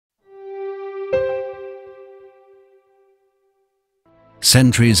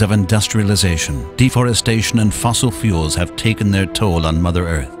Centuries of industrialization, deforestation and fossil fuels have taken their toll on Mother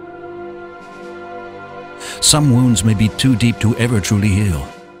Earth. Some wounds may be too deep to ever truly heal.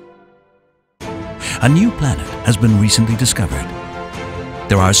 A new planet has been recently discovered.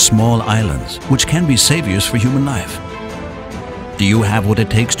 There are small islands which can be saviors for human life. Do you have what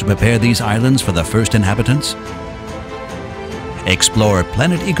it takes to prepare these islands for the first inhabitants? Explore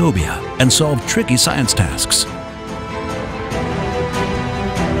planet Egobia and solve tricky science tasks.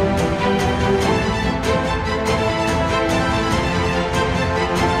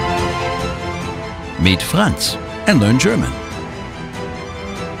 Meet Franz and learn German.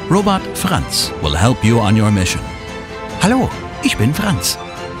 Robot Franz will help you on your mission. Hallo, ich bin Franz.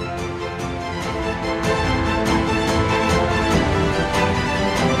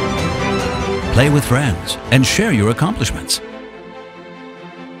 Play with friends and share your accomplishments.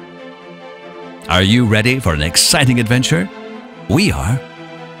 Are you ready for an exciting adventure? We are.